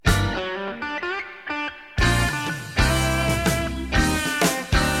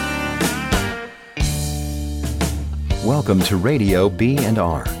Welcome to Radio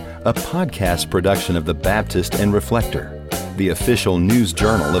B&R, a podcast production of the Baptist and Reflector, the official news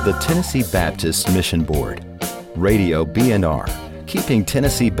journal of the Tennessee Baptist Mission Board. Radio B&R, keeping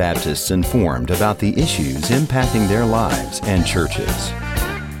Tennessee Baptists informed about the issues impacting their lives and churches.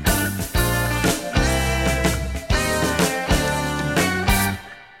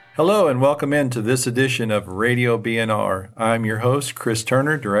 Hello and welcome into this edition of Radio B&R. I'm your host, Chris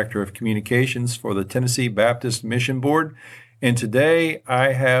Turner, Director of Communications for the Tennessee Baptist Mission Board. And today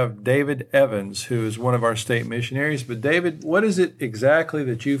I have David Evans, who is one of our state missionaries. But David, what is it exactly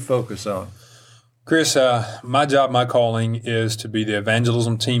that you focus on? Chris, my job, my calling is to be the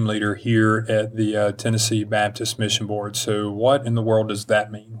evangelism team leader here at the Tennessee Baptist Mission Board. So what in the world does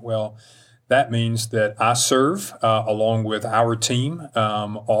that mean? Well, that means that I serve along with our team,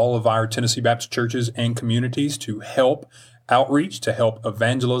 all of our Tennessee Baptist churches and communities to help outreach, to help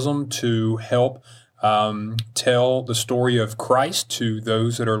evangelism, to help tell the story of Christ to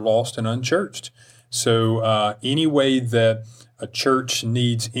those that are lost and unchurched. So any way that a church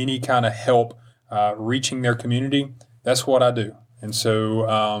needs any kind of help reaching their community, that's what I do. And so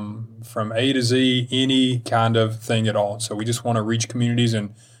from A to Z, any kind of thing at all. So we just want to reach communities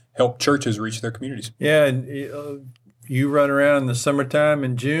and help churches reach their communities. Yeah, and you run around in the summertime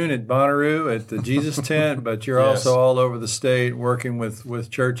in June at Bonnaroo at the Jesus Tent, but you're Yes. also all over the state working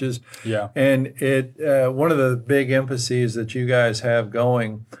with churches. Yeah. And one of the big emphases that you guys have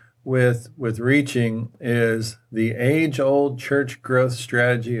going with reaching is the age-old church growth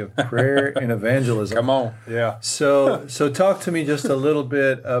strategy of prayer and evangelism. Come on. Yeah. So talk to me just a little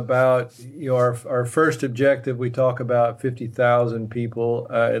bit about our first objective. We talk about 50,000 people,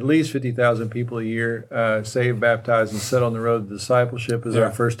 at least 50,000 people a year, saved, baptized, and set on the road to discipleship is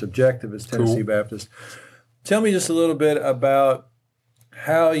our first objective as Tennessee Cool. Baptist. Tell me just a little bit about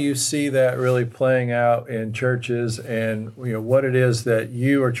how you see that really playing out in churches and what it is that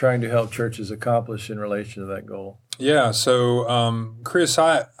you are trying to help churches accomplish in relation to that goal. Yeah, so Chris,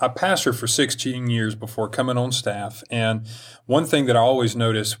 I pastored for 16 years before coming on staff, and one thing that I always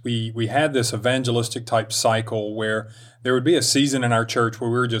noticed, we had this evangelistic type cycle where there would be a season in our church where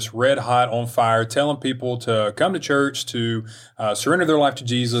we were just red hot on fire, telling people to come to church, to surrender their life to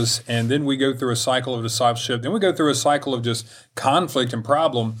Jesus, and then we go through a cycle of discipleship, then we go through a cycle of just conflict and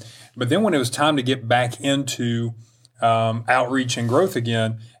problem, but then when it was time to get back into outreach and growth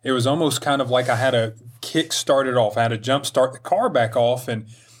again, it was almost kind of like I had to kick start it off. I had to jump start the car back off. And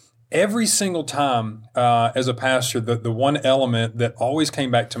every single time as a pastor, the one element that always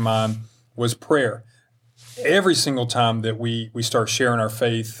came back to mind was prayer. Every single time that we start sharing our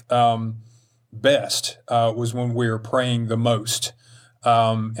faith best was when we were praying the most.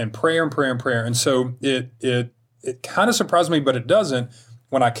 And prayer and prayer and prayer. And so it kind of surprised me, but it doesn't.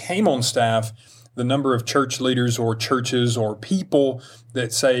 When I came on staff, the number of church leaders or churches or people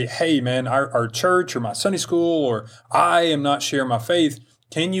that say, hey, man, our church or my Sunday school or I am not sharing my faith.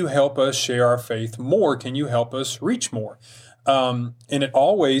 Can you help us share our faith more? Can you help us reach more? And it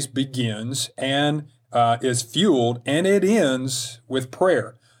always begins and is fueled and it ends with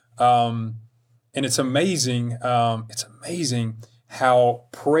prayer. And it's amazing. It's amazing how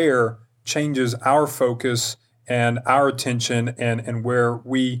prayer changes our focus and our attention and where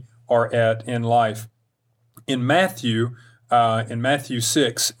we are at in life. In Matthew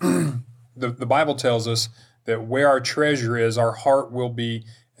 6, the Bible tells us that where our treasure is, our heart will be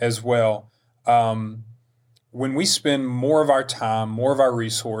as well. When we spend more of our time, more of our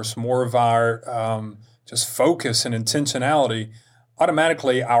resource, more of our just focus and intentionality,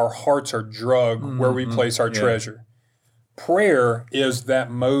 automatically our hearts are drugged where we place our treasure. Prayer is that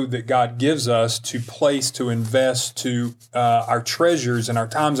mode that God gives us to place, to invest, to our treasures and our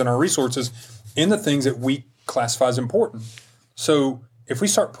times and our resources in the things that we classify as important. So if we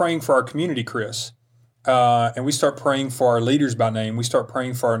start praying for our community, Chris, and we start praying for our leaders by name, we start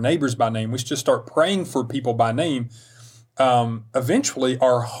praying for our neighbors by name, we just start praying for people by name, eventually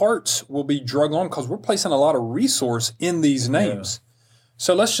our hearts will be drugged on because we're placing a lot of resource in these names. Yeah.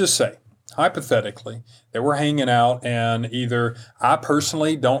 So let's just say, hypothetically, that we're hanging out and either I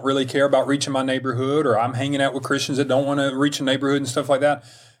personally don't really care about reaching my neighborhood or I'm hanging out with Christians that don't want to reach a neighborhood and stuff like that.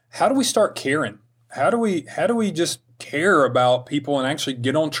 How do we start caring? How do we just care about people and actually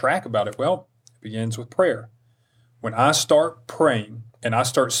get on track about it? Well, it begins with prayer. When I start praying and I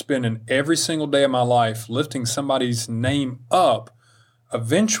start spending every single day of my life lifting somebody's name up,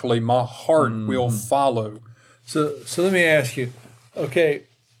 eventually my heart will follow. So let me ask you, okay,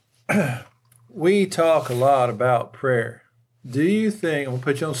 we talk a lot about prayer. Do you think, I'm going to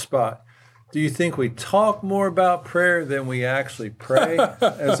put you on the spot, Do you think we talk more about prayer than we actually pray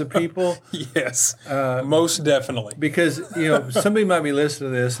as a people? Yes, most definitely. Because, somebody might be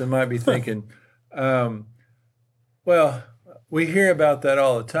listening to this and might be thinking, well, we hear about that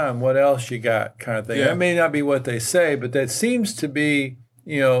all the time. What else you got, kind of thing. Yeah. That may not be what they say, but that seems to be,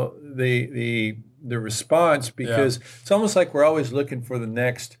 the response, because it's almost like we're always looking for the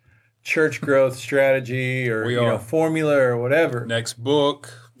next church growth strategy or formula or whatever. Next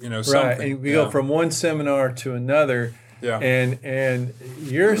book, something. Right, and we go from one seminar to another. Yeah. And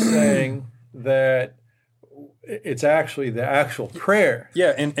you're saying that it's actually the actual prayer.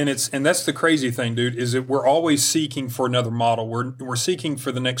 Yeah, and that's the crazy thing, dude, is that we're always seeking for another model. We're seeking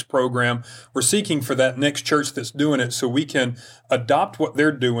for the next program. We're seeking for that next church that's doing it so we can adopt what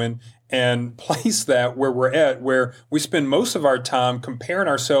they're doing and place that where we're at, where we spend most of our time comparing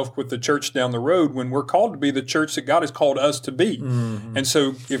ourselves with the church down the road when we're called to be the church that God has called us to be. Mm-hmm. And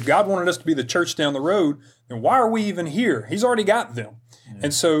so if God wanted us to be the church down the road, then why are we even here? He's already got them. Yeah.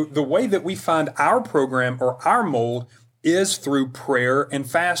 And so the way that we find our program or our mold is through prayer and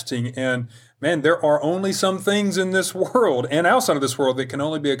fasting. And man, there are only some things in this world and outside of this world that can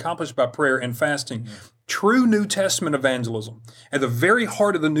only be accomplished by prayer and fasting. Mm-hmm. True New Testament evangelism. At the very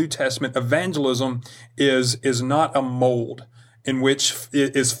heart of the New Testament, evangelism is not a mold in which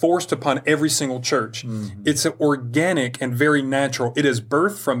it is forced upon every single church. Mm-hmm. It's organic and very natural. It is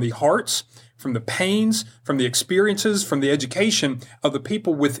birthed from the hearts, from the pains, from the experiences, from the education of the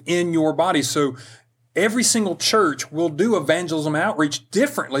people within your body. So every single church will do evangelism outreach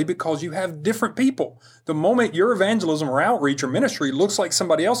differently because you have different people. The moment your evangelism or outreach or ministry looks like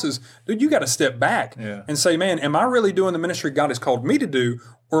somebody else's, dude, you got to step back and say, man, am I really doing the ministry God has called me to do,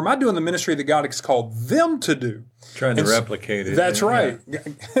 or am I doing the ministry that God has called them to do? Trying to replicate it. That's right.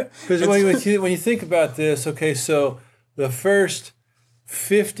 Because when you think about this, okay, so the first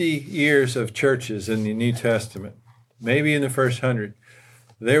 50 years of churches in the New Testament, maybe in the first 100,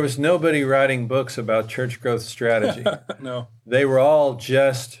 there was nobody writing books about church growth strategy. No. They were all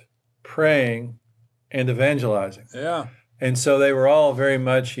just praying and evangelizing. Yeah. And so they were all very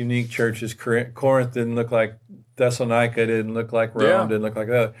much unique churches. Corinth didn't look like Thessalonica, didn't look like Rome, didn't look like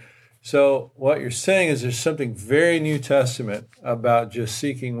that. So what you're saying is there's something very New Testament about just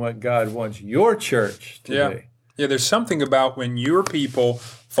seeking what God wants your church to be. Yeah, there's something about when your people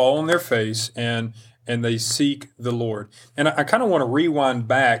fall on their face and they seek the Lord. And I kind of want to rewind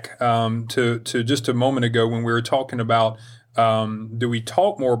back to just a moment ago when we were talking about do we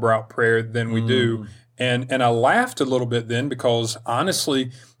talk more about prayer than we do? And I laughed a little bit then because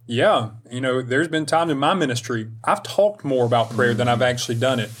honestly, there's been times in my ministry I've talked more about prayer than I've actually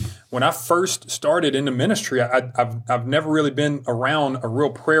done it. When I first started in the ministry, I've never really been around a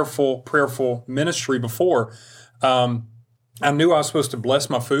real prayerful ministry before. I knew I was supposed to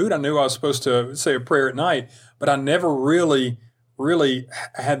bless my food. I knew I was supposed to say a prayer at night, but I never really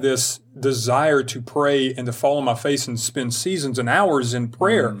had this desire to pray and to fall on my face and spend seasons and hours in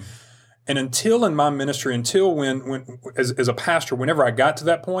prayer. And until in my ministry, when as a pastor, whenever I got to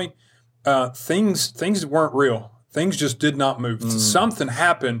that point, things weren't real. Things just did not move. Something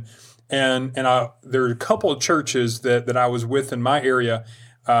happened, and there were a couple of churches that I was with in my area.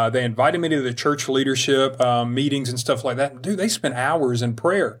 They invited me to the church leadership meetings and stuff like that. Dude, they spent hours in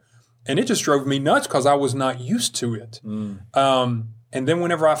prayer. And it just drove me nuts because I was not used to it. And then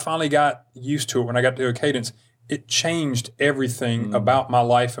whenever I finally got used to it, when I got to a cadence, it changed everything about my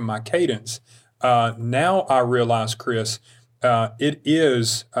life and my cadence. Now I realize, Chris,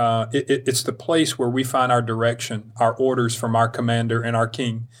 it's the place where we find our direction, our orders from our commander and our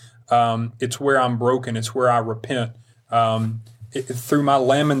king. It's where I'm broken. It's where I repent. Through my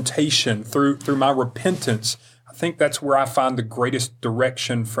lamentation, through my repentance, I think that's where I find the greatest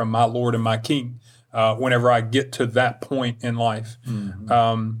direction from my Lord and my King whenever I get to that point in life.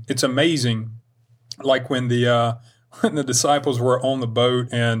 It's amazing, like when the disciples were on the boat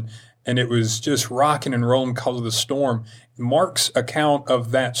and it was just rocking and rolling because of the storm. Mark's account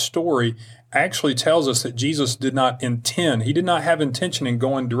of that story actually tells us that Jesus did not intend. He did not have intention in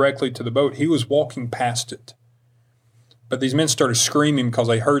going directly to the boat. He was walking past it. But these men started screaming because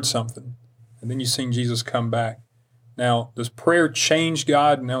they heard something. And then you seen Jesus come back. Now, does prayer change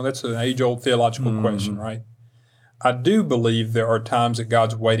God? No, that's an age-old theological question, right? I do believe there are times that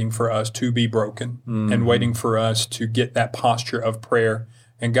God's waiting for us to be broken and waiting for us to get that posture of prayer.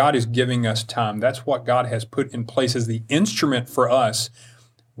 And God is giving us time. That's what God has put in place as the instrument for us.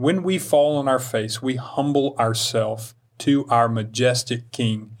 When we fall on our face, we humble ourselves to our majestic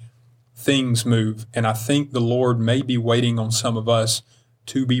King. Things move. And I think the Lord may be waiting on some of us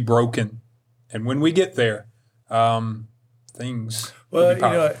to be broken. And when we get there, things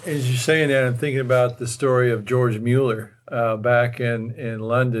Well, as you're saying that, I'm thinking about the story of George Mueller back in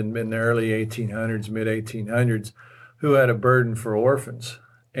London in the early 1800s, mid 1800s, who had a burden for orphans.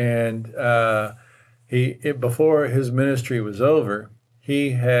 And before his ministry was over,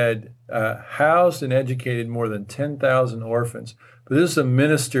 he had housed and educated more than 10,000 orphans. But this is a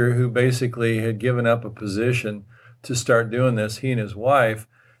minister who basically had given up a position to start doing this, he and his wife,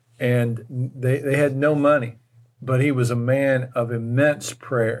 and they had no money. But he was a man of immense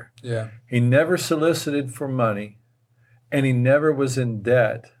prayer. Yeah. He never solicited for money, and he never was in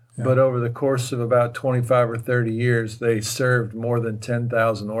debt. Yeah. But over the course of about 25 or 30 years, they served more than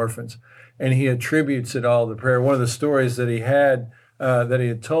 10,000 orphans. And he attributes it all to prayer. One of the stories that he had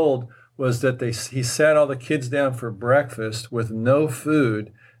told was that he sat all the kids down for breakfast with no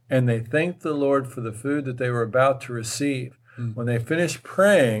food, and they thanked the Lord for the food that they were about to receive. When they finished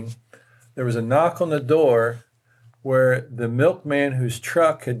praying, there was a knock on the door where the milkman whose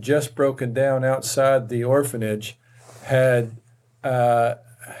truck had just broken down outside the orphanage had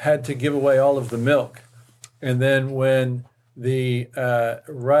to give away all of the milk. And then when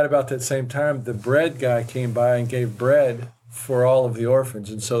right about that same time, the bread guy came by and gave bread for all of the orphans,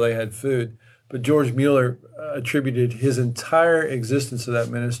 and so they had food. But George Mueller attributed his entire existence of that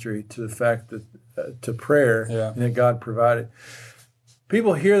ministry to the fact that to prayer, and that God provided.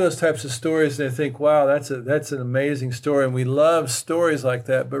 People hear those types of stories and they think, wow, that's an amazing story, and we love stories like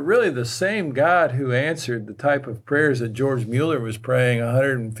that. But really, the same God who answered the type of prayers that George Mueller was praying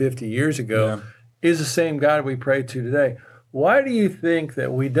 150 years ago is the same God we pray to today. Why do you think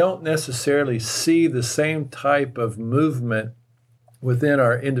that we don't necessarily see the same type of movement within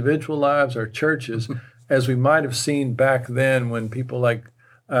our individual lives, our churches, as we might have seen back then when people like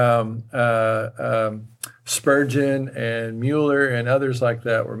Spurgeon and Mueller and others like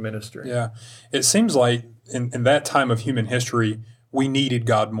that were ministering? Yeah. It seems like in that time of human history, we needed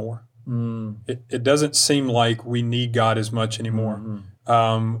God more. It doesn't seem like we need God as much anymore.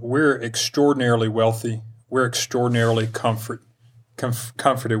 We're extraordinarily wealthy. We're extraordinarily comforted.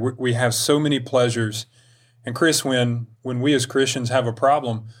 We have so many pleasures. And Chris, when we as Christians have a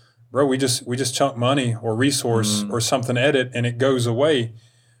problem, bro, we just chunk money or resource or something at it and it goes away.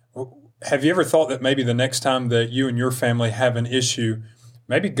 Have you ever thought that maybe the next time that you and your family have an issue,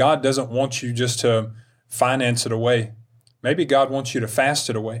 maybe God doesn't want you just to finance it away. Maybe God wants you to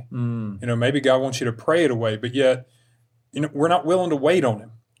fast it away. Maybe God wants you to pray it away, but yet, we're not willing to wait on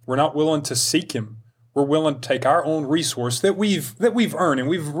Him. We're not willing to seek Him. We're willing to take our own resource that we've earned and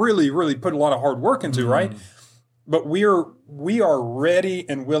we've really, really put a lot of hard work into, right? But we are ready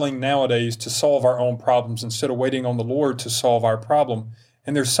and willing nowadays to solve our own problems instead of waiting on the Lord to solve our problem.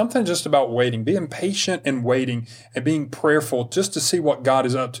 And there's something just about waiting, being patient and waiting and being prayerful just to see what God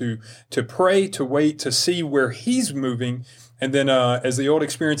is up to pray, to wait, to see where He's moving. And then as the old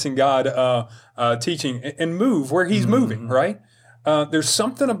experiencing God teaching, and move where He's moving, right? There's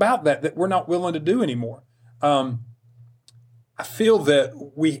something about that we're not willing to do anymore. I feel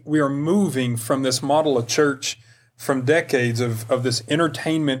that we are moving from this model of church from decades of this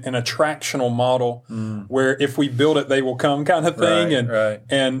entertainment and attractional model where if we build it, they will come kind of thing.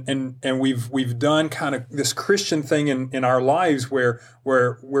 And we've done kind of this Christian thing in our lives where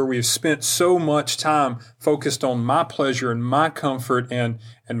we've spent so much time focused on my pleasure and my comfort and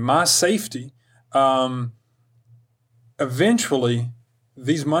my safety. Eventually,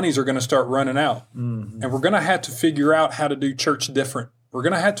 these monies are going to start running out. And we're going to have to figure out how to do church different. We're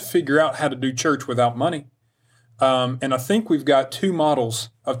going to have to figure out how to do church without money. And I think we've got two models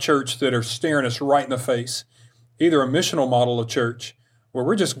of church that are staring us right in the face. Either a missional model of church, where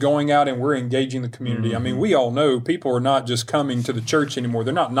we're just going out and we're engaging the community. I mean, we all know people are not just coming to the church anymore.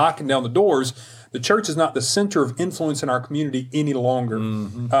 They're not knocking down the doors. The church is not the center of influence in our community any longer.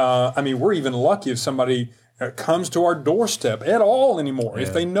 We're even lucky if somebody comes to our doorstep at all anymore,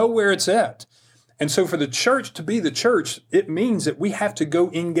 if they know where it's at. And so for the church to be the church, it means that we have to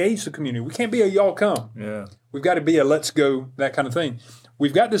go engage the community. We can't be a y'all come. We've got to be a let's go, that kind of thing.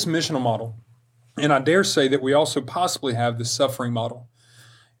 We've got this missional model. And I dare say that we also possibly have this suffering model.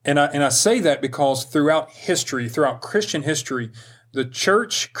 And I say that because throughout history, throughout Christian history, the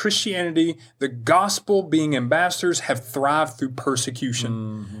church, Christianity, the gospel being ambassadors have thrived through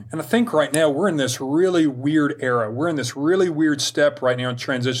persecution. And I think right now we're in this really weird era. We're in this really weird step right now in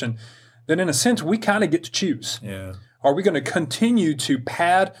transition that in a sense we kind of get to choose. Are we going to continue to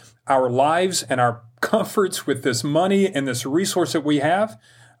pad our lives and our comforts with this money and this resource that we have?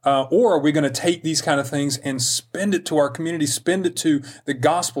 Or are we going to take these kind of things and spend it to our community, spend it to the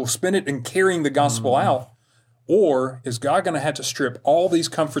gospel, spend it in carrying the gospel out? Or is God going to have to strip all these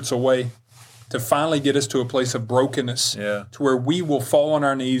comforts away to finally get us to a place of brokenness, Yeah. to where we will fall on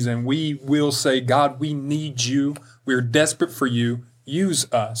our knees and we will say, God, we need you. We're desperate for you.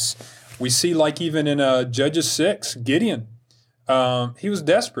 Use us. We see, like even in Judges 6, Gideon, he was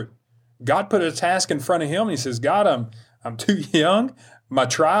desperate. God put a task in front of him, and he says, God, I'm too young. My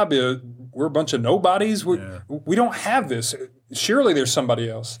tribe, we're a bunch of nobodies. We don't have this. Surely there's somebody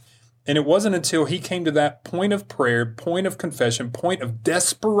else. And it wasn't until he came to that point of prayer, point of confession, point of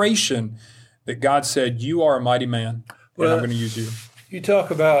desperation that God said, you are a mighty man, and I'm going to use you. You talk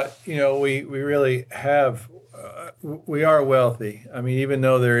about, we really have, we are wealthy. I mean, even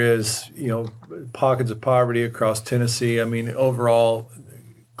though there is, pockets of poverty across Tennessee, I mean, overall,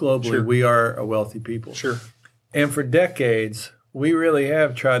 globally, Sure. we are a wealthy people. Sure. And for decades, we really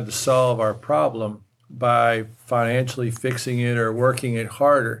have tried to solve our problem by financially fixing it or working it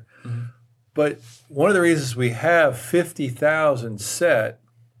harder. Mm-hmm. But one of the reasons we have 50,000 set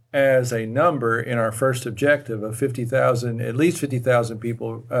as a number in our first objective of 50,000, at least 50,000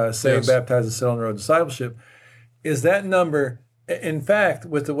 people saved, baptized, and set on the road to discipleship, is that number. In fact,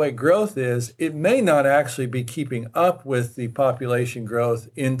 with the way growth is, it may not actually be keeping up with the population growth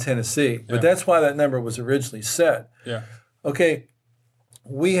in Tennessee. But that's why that number was originally set. Yeah. Okay,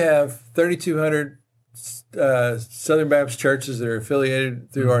 we have 3,200 Southern Baptist churches that are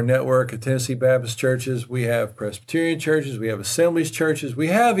affiliated through our network of Tennessee Baptist churches. We have Presbyterian churches. We have Assemblies churches. We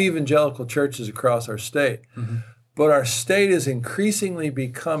have evangelical churches across our state. Mm-hmm. But our state is increasingly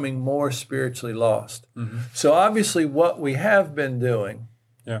becoming more spiritually lost. Mm-hmm. So obviously what we have been doing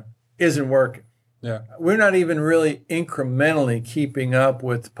isn't working. Yeah. We're not even really incrementally keeping up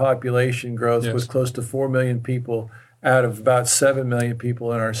with population growth with close to 4 million people out of about 7 million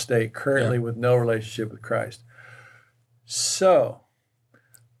people in our state currently with no relationship with Christ. So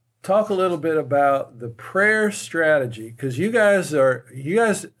talk a little bit about the prayer strategy, because you guys aren't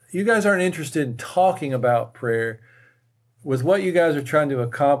interested in talking about prayer. With what you guys are trying to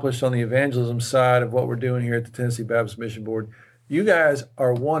accomplish on the evangelism side of what we're doing here at the Tennessee Baptist Mission Board, you guys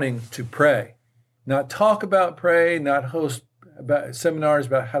are wanting to pray. Not talk about pray, not host about seminars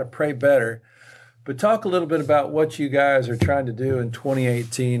about how to pray better, but talk a little bit about what you guys are trying to do in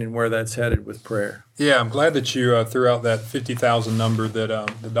 2018 and where that's headed with prayer. Yeah, I'm glad that you threw out that 50,000 number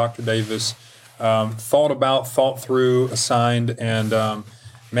that Dr. Davis thought through, assigned, and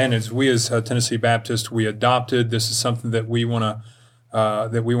man, as we as Tennessee Baptist, we adopted. This is something that we want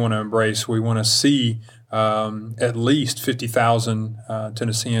to embrace. We want to see at least 50,000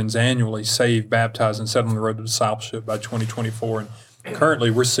 Tennesseans annually saved, baptized, and set on the road to discipleship by 2024. And currently,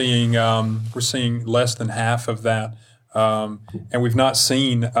 we're seeing less than half of that, and we've not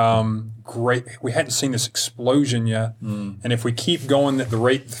seen we hadn't seen this explosion yet. And if we keep going at the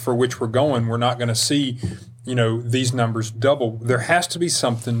rate for which we're going, we're not going to see these numbers double. There has to be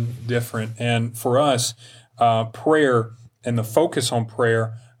something different. And for us, prayer and the focus on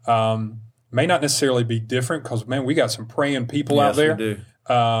prayer may not necessarily be different, because, man, we got some praying people out there. We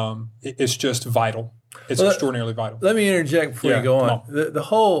do. It's just vital. It's extraordinarily vital. Let me interject before you go on. The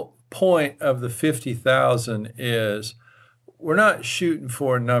whole point of the 50,000 is we're not shooting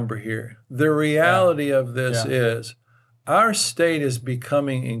for a number here. The reality of this is our state is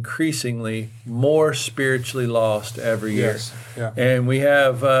becoming increasingly more spiritually lost every year. Yes. Yeah. And we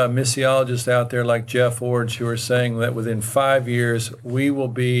have missiologists out there like Jeff Orge who are saying that within 5 years we will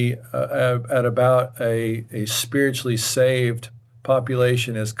be at about a spiritually saved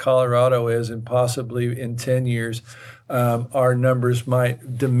population as Colorado is, and possibly in 10 years our numbers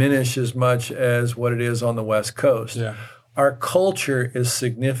might diminish as much as what it is on the West Coast. Yeah. Our culture is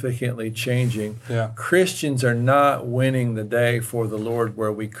significantly changing. Yeah. Christians are not winning the day for the Lord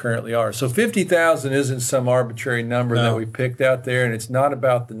where we currently are. So 50,000 isn't some arbitrary number that we picked out there, and it's not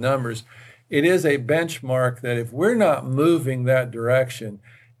about the numbers. It is a benchmark that if we're not moving that direction,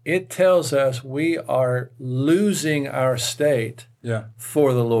 it tells us we are losing our state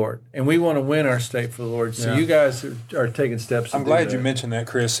for the Lord. And we want to win our state for the Lord. So you guys are taking steps to I'm do glad that. you mentioned that,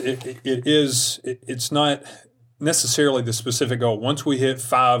 Chris. It's not necessarily the specific goal. Once we hit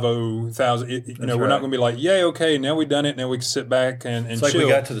 50,000, we're not going to be like, yay, okay, now we've done it, now we can sit back and it's like chill. we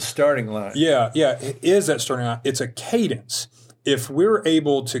got to the starting line. Yeah, it is that starting line. It's a cadence. If we're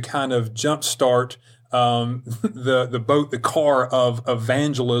able to kind of jumpstart the car of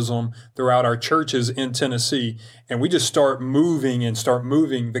evangelism throughout our churches in Tennessee, and we just start moving,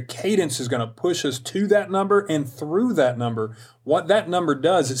 the cadence is going to push us to that number and through that number. What that number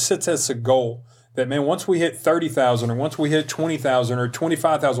does, it sets us a goal that, man, once we hit 30,000 or once we hit 20,000 or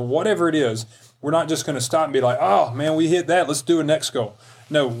 25,000, whatever it is, we're not just going to stop and be like, oh, man, we hit that, let's do a next goal.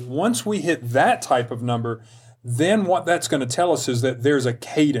 No, once we hit that type of number, then what that's going to tell us is that there's a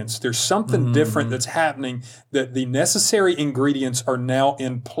cadence. There's something different that's happening, that the necessary ingredients are now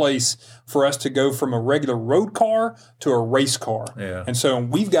in place for us to go from a regular road car to a race car. Yeah. And so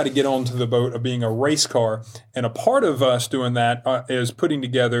we've got to get onto the boat of being a race car. And a part of us doing that is putting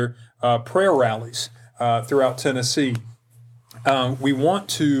together prayer rallies throughout Tennessee. We want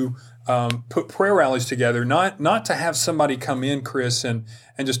to put prayer rallies together, not to have somebody come in, Chris, and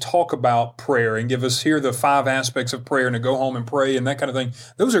just talk about prayer and give us here the 5 aspects of prayer and to go home and pray and that kind of thing.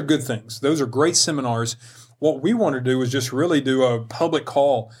 Those are good things. Those are great seminars. What we want to do is just really do a public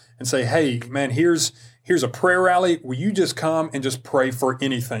call and say, hey, man, here's a prayer rally. Will you just come and just pray for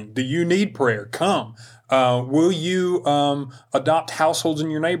anything? Do you need prayer? Come. Will you adopt households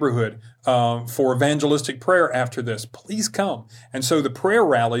in your neighborhood for evangelistic prayer after this? Please come. And so the prayer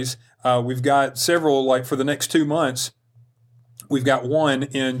rallies, we've got several, like for the next 2 months. We've got one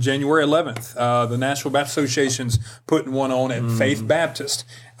in January 11th. The National Baptist Association's putting one on at Faith Baptist.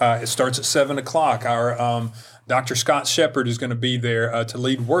 It starts at 7 o'clock. Our Dr. Scott Shepard is going to be there to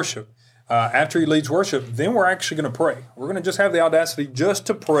lead worship. After he leads worship, then we're actually going to pray. We're going to just have the audacity just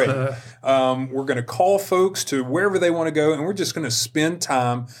to pray. We're going to call folks to wherever they want to go, and we're just going to spend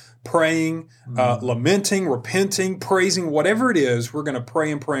time praying, lamenting, repenting, praising, whatever it is. We're going to pray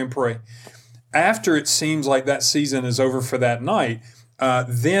and pray and pray. After it seems like that season is over for that night,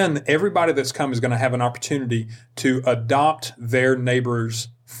 then everybody that's come is going to have an opportunity to adopt their neighbors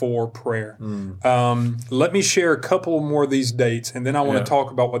for prayer. Let me share a couple more of these dates, and then I want to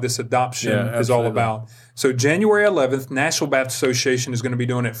talk about what this adoption is all about. So January 11th, National Baptist Association is going to be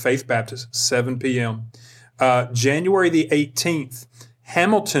doing it at Faith Baptist, 7 p.m. January the 18th,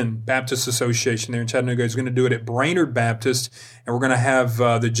 Hamilton Baptist Association there in Chattanooga is going to do it at Brainerd Baptist, and we're going to have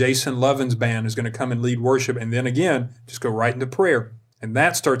the Jason Lovins Band is going to come and lead worship, and then again, just go right into prayer, and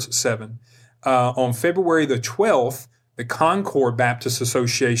that starts at 7. On February the 12th, the Concord Baptist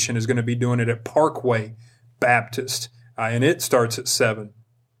Association is going to be doing it at Parkway Baptist, and it starts at 7.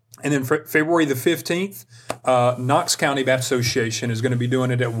 And then February the 15th, Knox County Baptist Association is going to be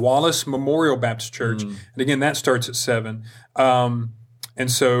doing it at Wallace Memorial Baptist Church, and again, that starts at 7. And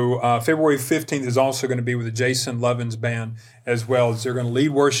so February 15th is also going to be with the Jason Lovins Band as well. As they're going to lead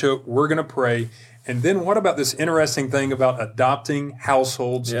worship, we're going to pray. And then what about this interesting thing about adopting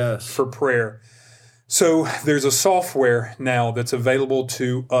households for prayer? So there's a software now that's available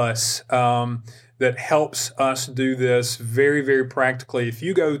to us that helps us do this very, very practically. If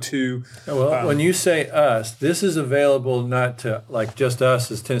you go to... when you say us, this is available not to like just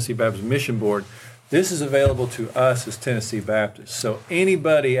us as Tennessee Baptist Mission Board. This is available to us as Tennessee Baptists. So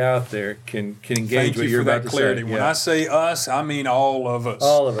anybody out there can engage with your about to clarity. When I say us, I mean all of us.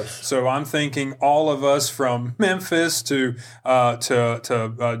 All of us. So I'm thinking all of us from Memphis to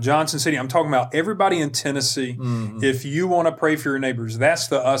Johnson City. I'm talking about everybody in Tennessee. If you want to pray for your neighbors, that's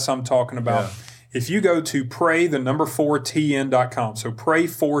the us I'm talking about. If you go to pray4tn.com, so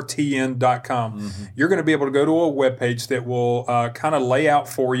pray4tn.com, you're going to be able to go to a webpage that will kind of lay out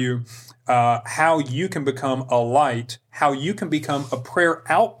for you how you can become a light, how you can become a prayer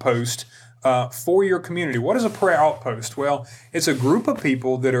outpost for your community. What is a prayer outpost? Well, it's a group of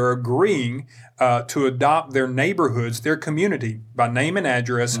people that are agreeing to adopt their neighborhoods, their community, by name and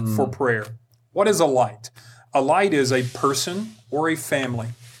address for prayer. What is a light? A light is a person or a family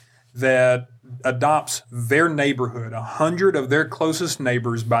that adopts their neighborhood, 100 of their closest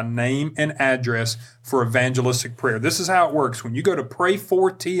neighbors by name and address for evangelistic prayer. This is how it works. When you go to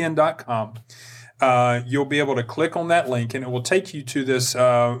pray4tn.com, you'll be able to click on that link, and it will take you to this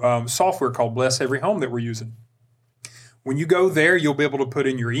software called Bless Every Home that we're using. When you go there, you'll be able to put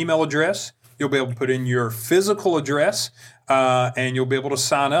in your email address, you'll be able to put in your physical address, and you'll be able to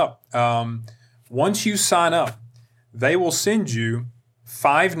sign up. Once you sign up, they will send you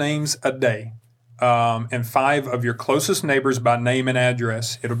 5 names a day. And 5 of your closest neighbors by name and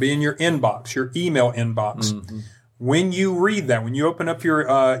address. It'll be in your inbox, your email inbox. When you read that, when you open up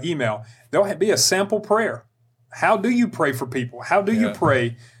your email, there'll be a sample prayer. How do you pray for people? How do you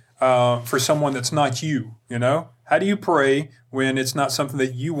pray for someone that's not you? You know, how do you pray when it's not something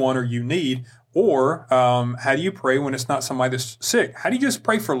that you want or you need? Or how do you pray when it's not somebody that's sick? How do you just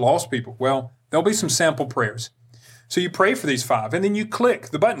pray for lost people? Well, there'll be some sample prayers. So you pray for these 5, and then you click.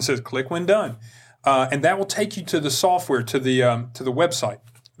 The button says click when done. And that will take you to the software, to the website.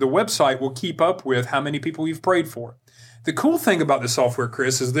 The website will keep up with how many people you've prayed for. The cool thing about the software,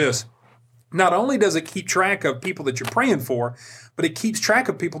 Chris, is this. Not only does it keep track of people that you're praying for, but it keeps track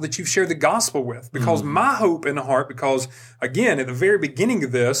of people that you've shared the gospel with. Because my hope in the heart, because, again, at the very beginning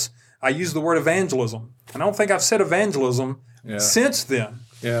of this, I used the word evangelism. And I don't think I've said evangelism since then.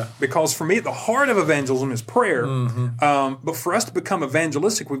 Yeah. Because for me, at the heart of evangelism is prayer. But for us to become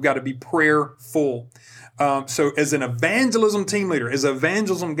evangelistic, we've got to be prayerful. So as an evangelism team leader, as an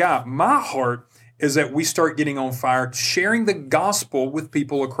evangelism guy, my heart is that we start getting on fire, sharing the gospel with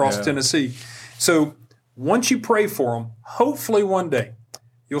people across Tennessee. So once you pray for them, hopefully one day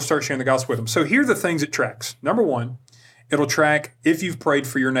you'll start sharing the gospel with them. So here are the things it tracks. Number one, it'll track if you've prayed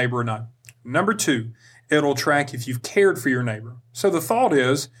for your neighbor or not. Number two, it'll track if you've cared for your neighbor. So the thought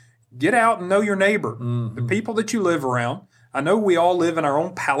is, get out and know your neighbor, the people that you live around. I know we all live in our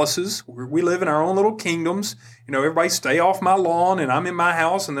own palaces. We live in our own little kingdoms. You know, everybody stay off my lawn and I'm in my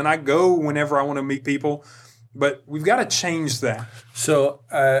house and then I go whenever I want to meet people. But we've got to change that. So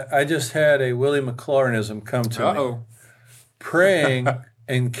I just had a Willie McLaurinism come to me. Praying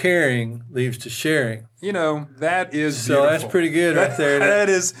and caring leads to sharing. You know, that is beautiful. So that's pretty good right there. That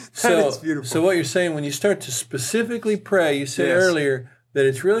is beautiful. So what you're saying, when you start to specifically pray, you said earlier that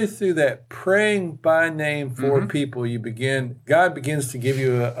it's really through that praying by name for people, God begins to give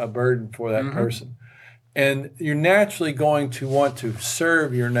you a burden for that person. And you're naturally going to want to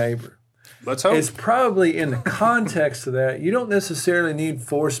serve your neighbor. Let's hope. It's probably in the context of that. You don't necessarily need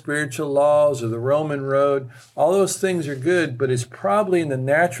 4 spiritual laws or the Roman road. All those things are good, but it's probably in the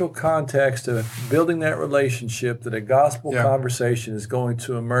natural context of building that relationship that a gospel conversation is going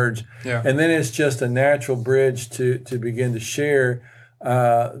to emerge. Yeah. And then it's just a natural bridge to begin to share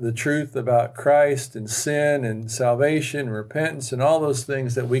the truth about Christ and sin and salvation and repentance and all those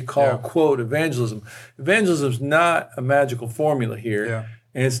things that we call, quote, evangelism. Evangelism is not a magical formula here. Yeah.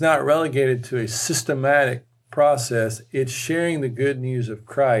 And it's not relegated to a systematic process. It's sharing the good news of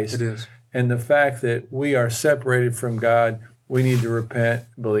Christ. It is. And the fact that we are separated from God, we need to repent,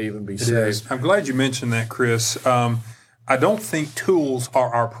 believe, and be saved. I'm glad you mentioned that, Chris. I don't think tools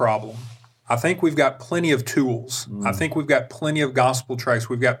are our problem. I think we've got plenty of tools. I think we've got plenty of gospel tracts.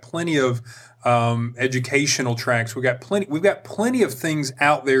 We've got plenty of educational tracts. We've got plenty of things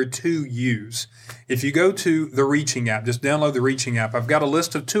out there to use. If you go to the Reaching app, just download the Reaching app. I've got a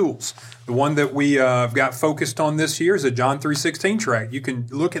list of tools. The one that we have got focused on this year is a John 3:16 tract. You can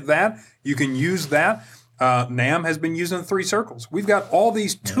look at that. You can use that. NAM has been using the 3 circles. We've got all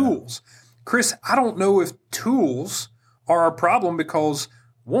these tools. Chris, I don't know if tools are our problem because,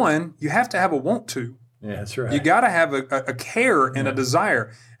 one, you have to have a want to. Yeah, that's right. You got to have a care and a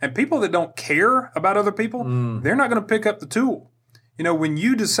desire. And people that don't care about other people, they're not going to pick up the tool. You know, when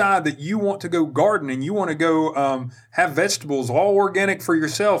you decide that you want to go garden and you want to go have vegetables all organic for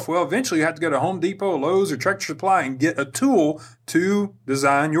yourself, well, eventually you have to go to Home Depot, Lowe's, or Tractor Supply and get a tool to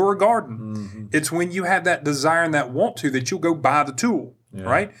design your garden. It's when you have that desire and that want to that you'll go buy the tool,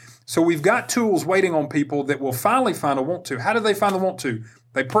 right? So we've got tools waiting on people that will finally find a want to. How do they find the want to?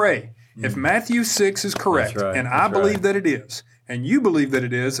 They pray. If Matthew 6 is correct, and I believe that it is, and you believe that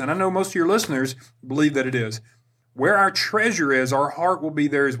it is, and I know most of your listeners believe that it is, where our treasure is, our heart will be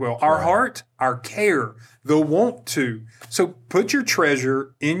there as well. Our heart, our care, the want to. So put your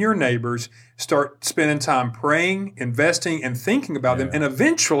treasure in your neighbors, start spending time praying, investing, and thinking about them, and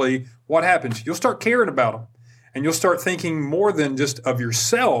eventually what happens? You'll start caring about them, and you'll start thinking more than just of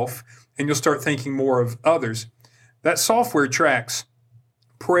yourself, and you'll start thinking more of others. That software tracks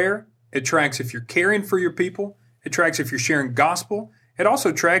prayer. It tracks if you're caring for your people. It tracks if you're sharing gospel. It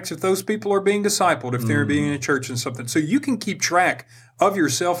also tracks if those people are being discipled, if they're being in a church and something. So you can keep track of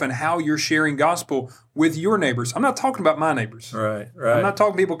yourself and how you're sharing gospel with your neighbors. I'm not talking about my neighbors. Right. I'm not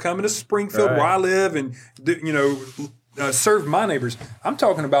talking people coming to Springfield where I live and, serve my neighbors. I'm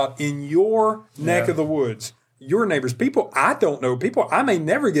talking about in your neck of the woods, your neighbors, people I don't know, people I may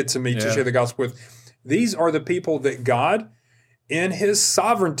never get to meet to share the gospel with. These are the people that God, in His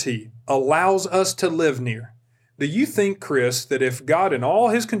sovereignty, allows us to live near. Do you think, Chris, that if God, in all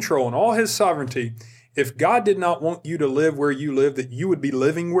His control and all His sovereignty, if God did not want you to live where you live, that you would be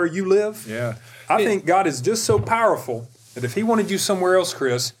living where you live? Yeah. I think God is just so powerful that if He wanted you somewhere else,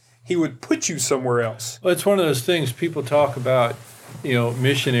 Chris, He would put you somewhere else. Well, it's one of those things people talk about,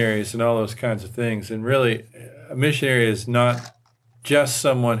 missionaries and all those kinds of things. And really, a missionary is not just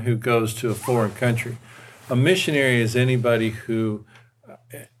someone who goes to a foreign country. A missionary is anybody who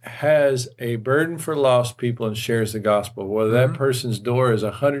has a burden for lost people and shares the gospel, whether that person's door is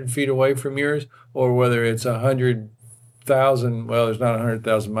 100 feet away from yours or whether it's 100,000, well, there's not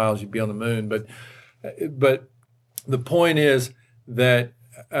 100,000 miles, you'd be on the moon. But the point is that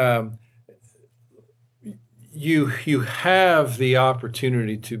you have the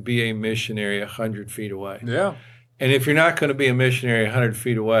opportunity to be a missionary 100 feet away. Yeah. And if you're not going to be a missionary 100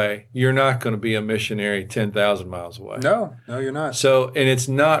 feet away, you're not going to be a missionary 10,000 miles away. No, you're not. So, and it's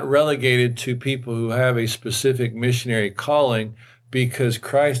not relegated to people who have a specific missionary calling because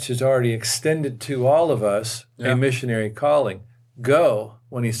Christ has already extended to all of us a missionary calling. Go,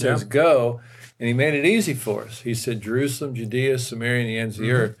 when he says go, and he made it easy for us. He said Jerusalem, Judea, Samaria, and the ends of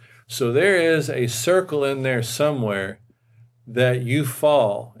the earth. So there is a circle in there somewhere that you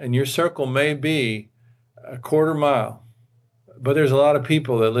fall, and your circle may be a quarter mile. But there's a lot of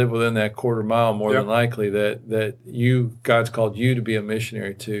people that live within that quarter mile, more than likely, that God's called you to be a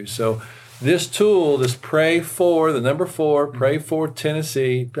missionary to. So this tool, this Pray For, the number 4, Pray For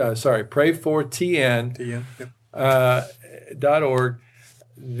Tennessee, Pray For TN, .org.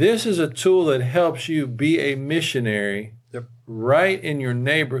 This is a tool that helps you be a missionary right in your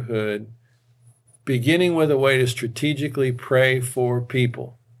neighborhood, beginning with a way to strategically pray for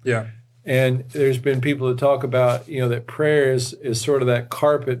people. Yeah. And there's been people that talk about, that prayer is sort of that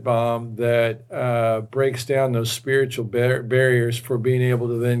carpet bomb that breaks down those spiritual barriers for being able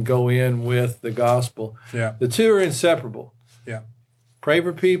to then go in with the gospel. Yeah. The two are inseparable. Yeah. Pray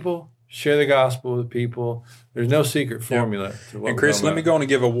for people, share the gospel with people. There's no secret formula. To what and Chris, let me go on and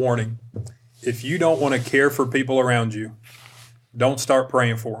give a warning. If you don't want to care for people around you, don't start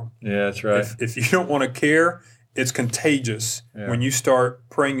praying for them. Yeah, that's right. If you don't want to care, it's contagious when you start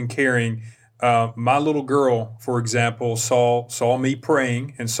praying and caring. My little girl, for example, saw me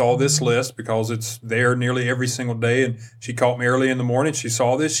praying and saw this list because it's there nearly every single day. And she caught me early in the morning. She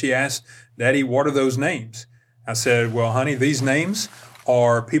saw this. She asked, "Daddy, what are those names?" I said, "Well, honey, these names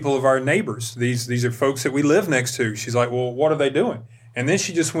are people of our neighbors. These are folks that we live next to." She's like, "Well, what are they doing?" And then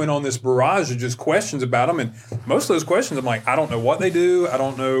she just went on this barrage of just questions about them. And most of those questions, I'm like, I don't know what they do. I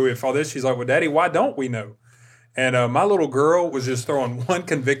don't know if all this. She's like, "Well, Daddy, why don't we know?" And my little girl was just throwing one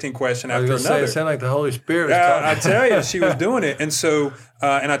convicting question after another. It sounded like the Holy Spirit was talking. I tell you, she was doing it. And so,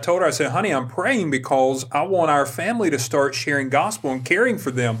 and I told her, I said, "Honey, I'm praying because I want our family to start sharing gospel and caring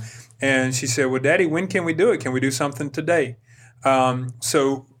for them." And she said, "Well, Daddy, when can we do it? Can we do something today?"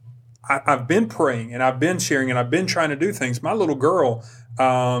 So I've been praying and I've been sharing and I've been trying to do things. My little girl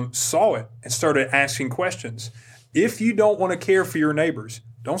saw it and started asking questions. If you don't want to care for your neighbors,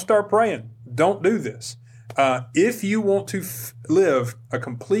 don't start praying. Don't do this. If you want to live a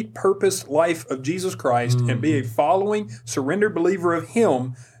complete purpose life of Jesus Christ and be a following, surrendered believer of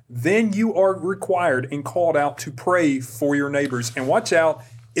Him, then you are required and called out to pray for your neighbors. And watch out,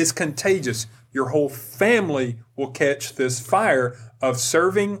 it's contagious. Your whole family will catch this fire of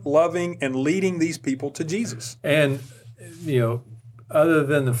serving, loving, and leading these people to Jesus. And, other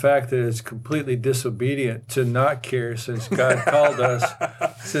than the fact that it's completely disobedient to not care, since God called us,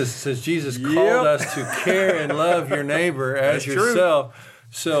 since Jesus called us to care and love your neighbor as yourself. True.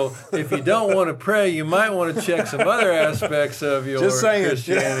 So if you don't want to pray, you might want to check some other aspects of your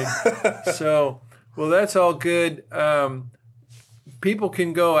Christianity. So, well, that's all good. People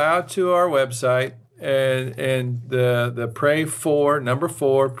can go out to our website and the Pray For, number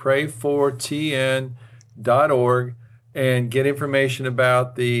 4, prayfortn.org, and get information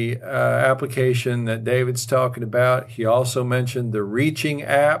about the application that David's talking about. He also mentioned the Reaching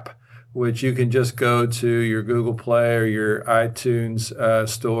app, which you can just go to your Google Play or your iTunes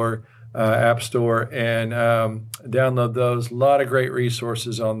store, app store, and download those. A lot of great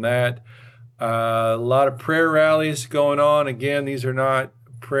resources on that. A lot of prayer rallies going on. Again, these are not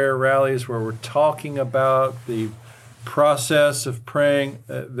prayer rallies where we're talking about the process of praying.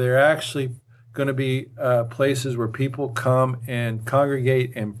 They're actually going to be places where people come and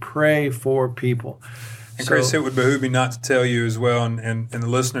congregate and pray for people. And Chris, it would behoove me not to tell you as well, and the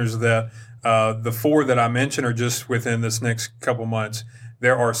listeners, that the 4 that I mentioned are just within this next couple months.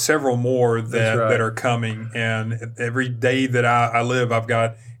 There are several more that are coming, and every day that I live, I've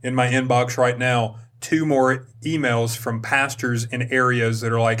got in my inbox right now 2 more emails from pastors in areas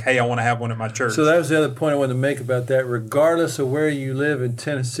that are like, "Hey, I want to have one at my church." So that was the other point I wanted to make about that. Regardless of where you live in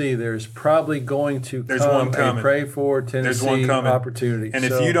Tennessee, there's probably going to come a Pray For Tennessee opportunity. And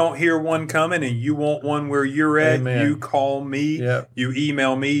if you don't hear one coming and you want one where you're at, you call me, you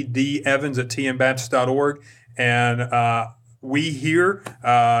email me, devans@tnbaptist.org, and we here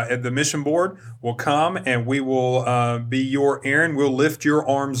at the Mission Board will come and we will be your Aaron. We'll lift your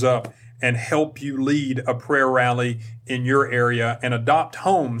arms up and help you lead a prayer rally in your area and adopt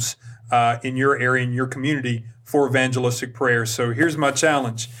homes in your area, in your community, for evangelistic prayer. So here's my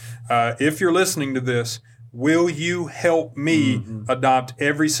challenge. If you're listening to this, will you help me adopt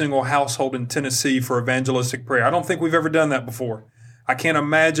every single household in Tennessee for evangelistic prayer? I don't think we've ever done that before. I can't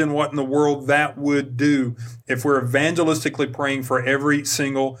imagine what in the world that would do if we're evangelistically praying for every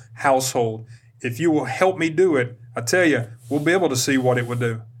single household. If you will help me do it, I tell you, we'll be able to see what it would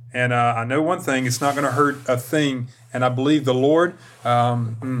do. And I know one thing, it's not going to hurt a thing. And I believe the Lord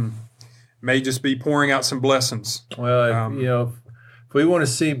may just be pouring out some blessings. Well, If we want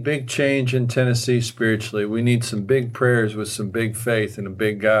to see big change in Tennessee spiritually, we need some big prayers with some big faith and a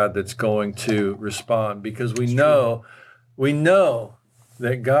big God that's going to respond, because we know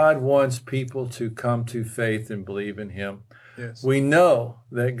that God wants people to come to faith and believe in Him. Yes. We know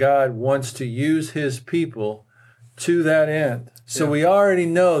that God wants to use His people to that end. So we already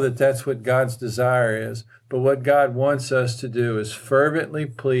know that that's what God's desire is. But what God wants us to do is fervently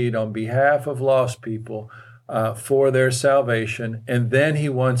plead on behalf of lost people for their salvation, and then He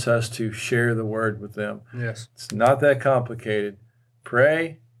wants us to share the word with them. Yes. It's not that complicated.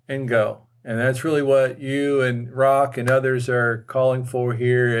 Pray and go. And that's really what you and Rock and others are calling for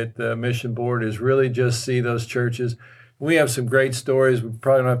here at the Mission Board, is really just see those churches. We have some great stories. We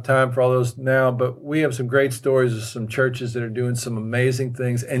probably don't have time for all those now, but we have some great stories of some churches that are doing some amazing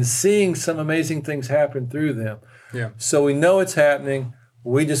things and seeing some amazing things happen through them. Yeah. So we know it's happening.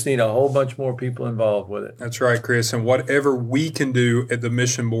 We just need a whole bunch more people involved with it. That's right, Chris. And whatever we can do at the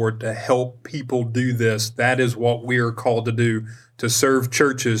Mission Board to help people do this, that is what we are called to do, to serve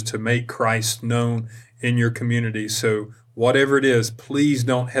churches, to make Christ known in your community. So whatever it is, please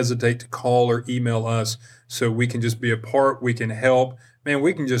don't hesitate to call or email us so we can just be a part, we can help. Man,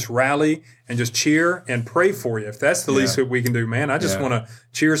 we can just rally and just cheer and pray for you. If that's the least that we can do, man, I just want to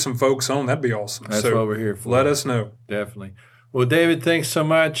cheer some folks on. That'd be awesome. That's what we're here for. Let us know. Definitely. Well, David, thanks so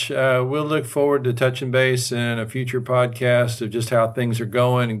much. We'll look forward to touching base in a future podcast of just how things are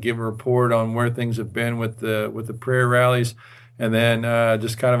going and give a report on where things have been with the prayer rallies, and then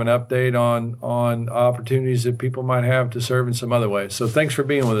just kind of an update on opportunities that people might have to serve in some other ways. So thanks for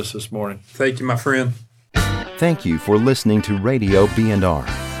being with us this morning. Thank you, my friend. Thank you for listening to Radio B&R,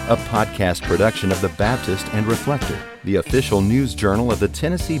 a podcast production of the Baptist and Reflector, the official news journal of the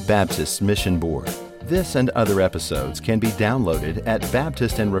Tennessee Baptist Mission Board. This and other episodes can be downloaded at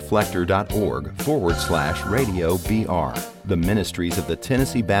baptistandreflector.org/Radio BR. The ministries of the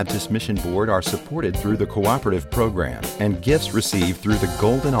Tennessee Baptist Mission Board are supported through the Cooperative Program and gifts received through the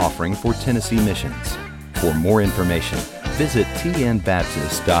Golden Offering for Tennessee Missions. For more information, visit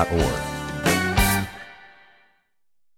tnbaptist.org.